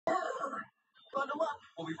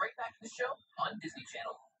We'll be right back to the show on Disney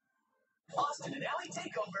Channel. Austin and Allie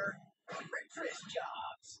Takeover. Favorite Trish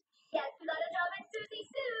jobs. Yes, we got a job at Susie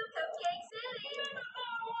Sue, Cupcake City.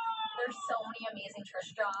 There's so many amazing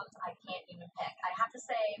Trish jobs, I can't even pick. I have to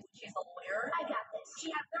say, she's a lawyer. I got this.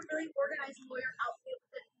 She had the really organized lawyer outfit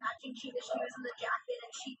with the matching cheetah shoes and the jacket,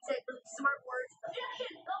 and she said really smart words.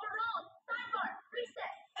 Objection, overruled. Sidebar,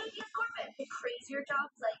 reset. Atheist Corbin. The crazier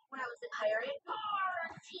jobs, like when I was a pirate.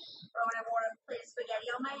 Party. Or when I wore a plate of spaghetti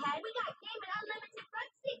on my head. We got game and unlimited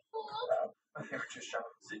breadstick, fool. My favorite Trish job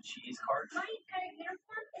is a cheese cart. My entire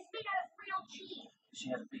uniform is made out of real cheese. Does she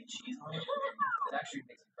have a big cheese on it? It actually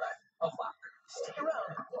makes me cry of laughter. Stick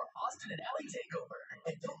around for Austin and Allie Takeover.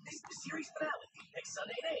 And don't miss the series finale next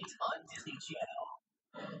Sunday at 8 on Disney Channel.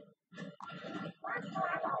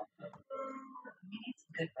 You need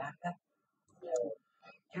some good backup?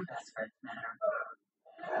 Your best friends matter.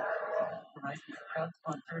 Verizon is a proud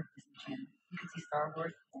sponsor of Disney Channel. You can see Star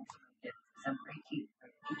Wars and Kids December 18th for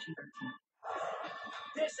PG-13.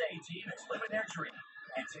 This A-Team is living their dream.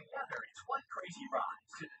 And together it's one crazy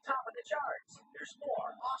rise to the top of the charts. There's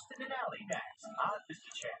more Austin and Allie next on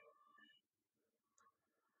Disney Channel.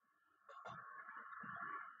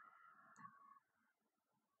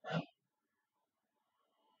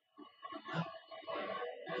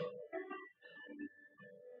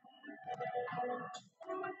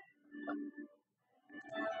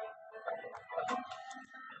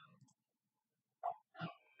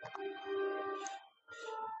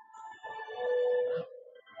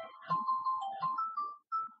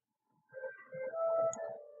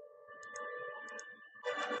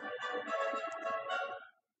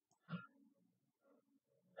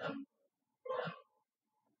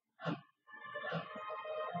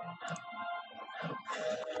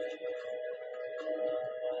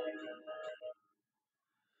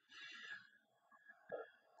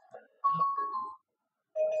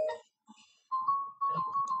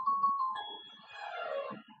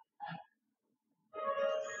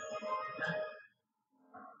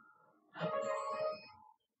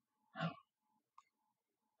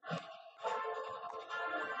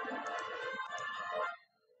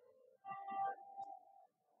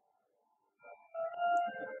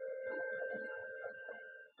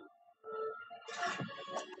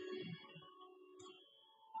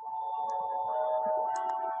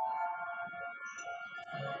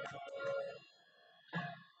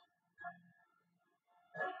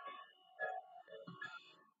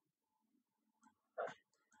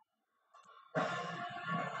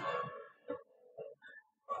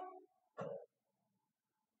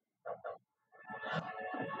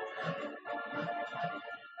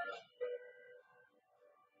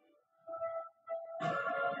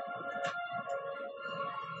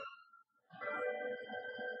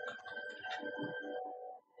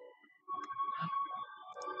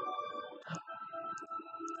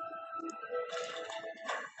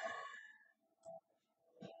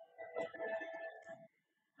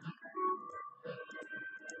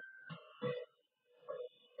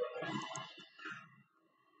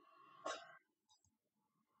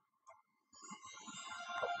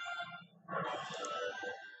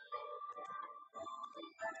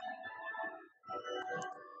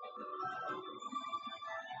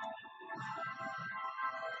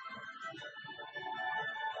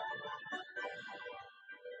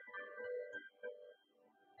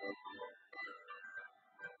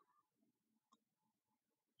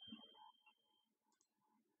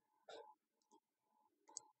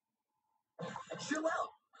 Chill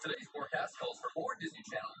out. Today's forecast calls for more Disney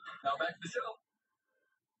Channel. Now back to the show.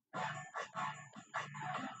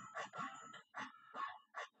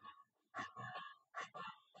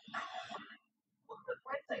 Look at the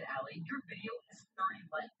bright side, Allie. Your video has 30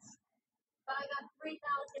 likes. But I got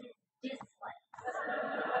 3,000 dislikes.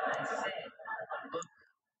 I said, look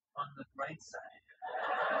on the bright side.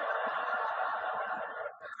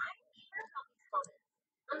 I don't care about these comments.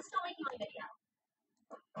 I'm still making my video.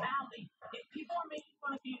 Allie, if people are making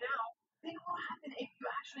fun of you now, think what will happen if you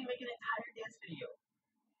actually make an entire dance video.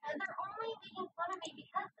 And they're only making fun of me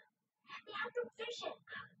because they have no vision.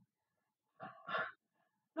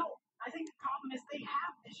 No, I think the problem is they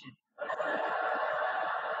have vision.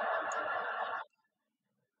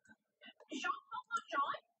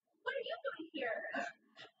 John, what are you doing here?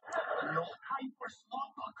 No time for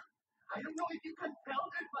small talk. I don't know if you can tell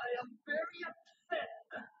it, but I am very upset.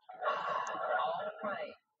 All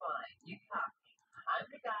right, fine, you caught me. I'm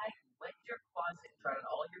the guy who went to your closet and tried on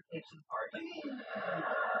all your capes and parties.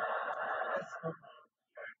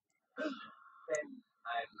 Then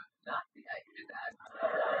I'm not the guy who did that.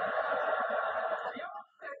 You're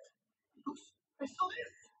upset. You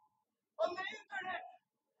specialist on the internet.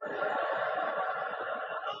 so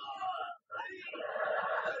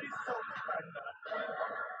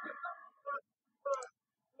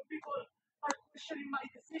people are questioning my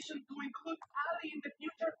decision to include Ali in the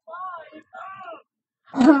future 5.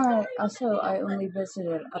 Also, I only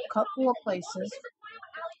visited a couple of places.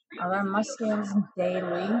 I run my scans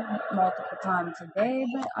daily, multiple times a day,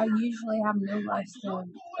 but I usually have no less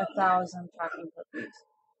than 1,000 tracking cookies.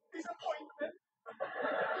 Disappointment.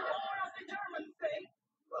 Or as the Germans say,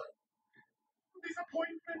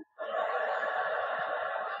 disappointment.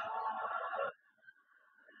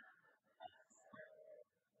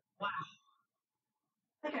 Wow.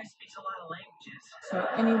 That guy speaks a lot of languages. So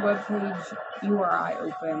any webpage URI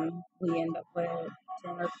open, we end up with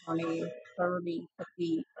 10 or 20, 30,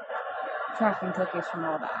 50 tracking cookies from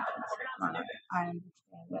all the ads. I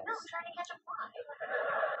understand this. No, I'm trying to catch a fly.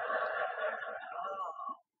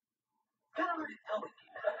 Kind of hard to tell with you.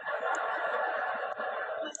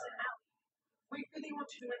 Listen, Allie, we really want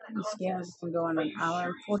you to win that The contest. scans can go in an hour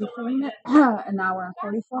and 44 minutes. An hour and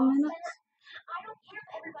 44 minutes. I don't care if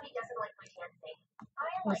everybody doesn't like my hand thing. I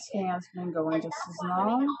The like it. scans can go in And just that's as why we're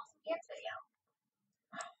making long. an awesome dance video.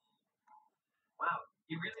 Wow,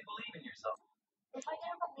 you really believe in yourself. If I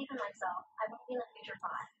didn't believe in myself, I wouldn't be in the future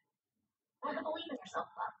 5. Or the Believe in Yourself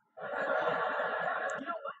Club. You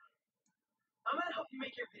know what? I'm gonna help you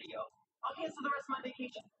make your video. I'll cancel the rest of my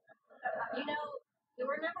vacation. You know, you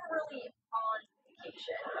were never really on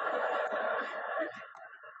vacation.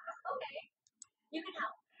 Okay, you can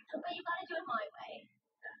help. But you gotta do it my way.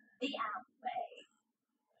 The alleyway.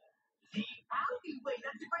 The alleyway,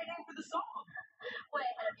 that's a great name for the song. Way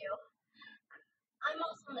ahead of you. I'm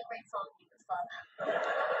also in the Great Song Keepers Club.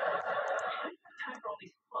 Time for all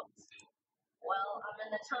these clubs. Well, I'm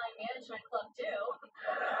in the Time Management Club too.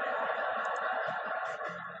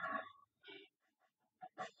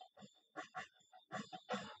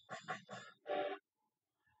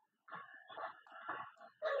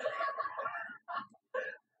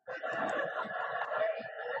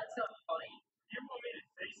 That's not funny. You want me to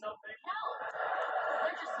say something? No,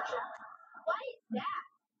 they're just jokes. Why is that?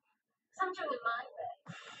 'Cause I'm doing it my way.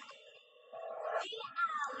 The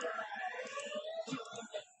alleyway.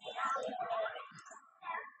 The alleyway.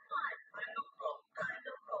 Have fun. Find the road. Find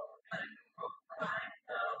the road. Find the road. Find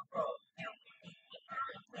the road. The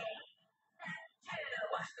alleyway.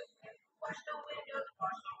 Watch the windows. Watch the windows.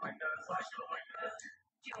 Watch the windows. Watch the windows.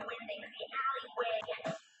 Doing things the alleyway.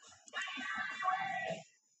 The alleyway.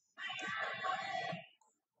 The alleyway.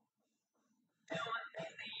 Doing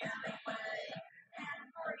things the alleyway. And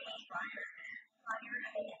free. Fire hand. Fire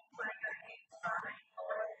hand. Fire hand. Fire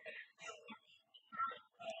hand. Doing things the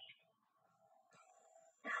alleyway.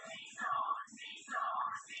 Seesaw. Seesaw.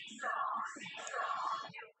 Seesaw. Seesaw.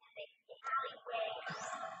 Doing things the alleyway.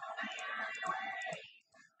 The alleyway.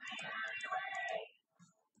 The alleyway.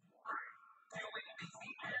 Doing things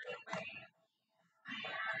the alleyway. The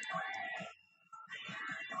alleyway. The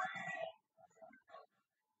alleyway.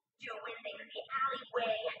 Doing things the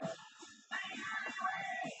alleyway. The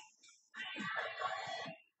alleyway. The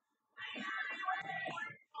alleyway. The alleyway.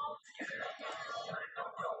 All together. Find the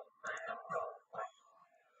road. Find the road.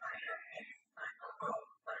 Find your hand. Find the road.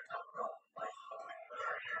 Find the road. Find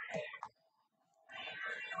your hand. The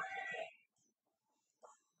alleyway.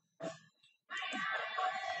 The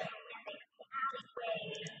alleyway. Doing things the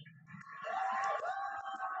alleyway.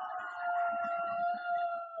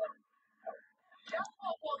 Guess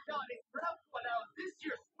what walked on his breath when I was this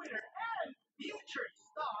year's winner and future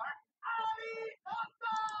star, Ali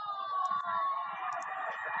Costa!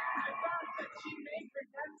 The fact that she made her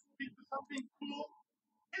dance into something cool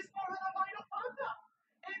is for an albino panda.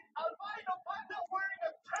 It's albino panda wearing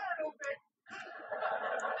a turtleneck.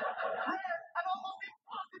 Rare and almost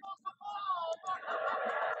impossible to solve.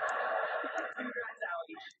 Congrats,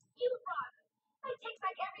 Ali.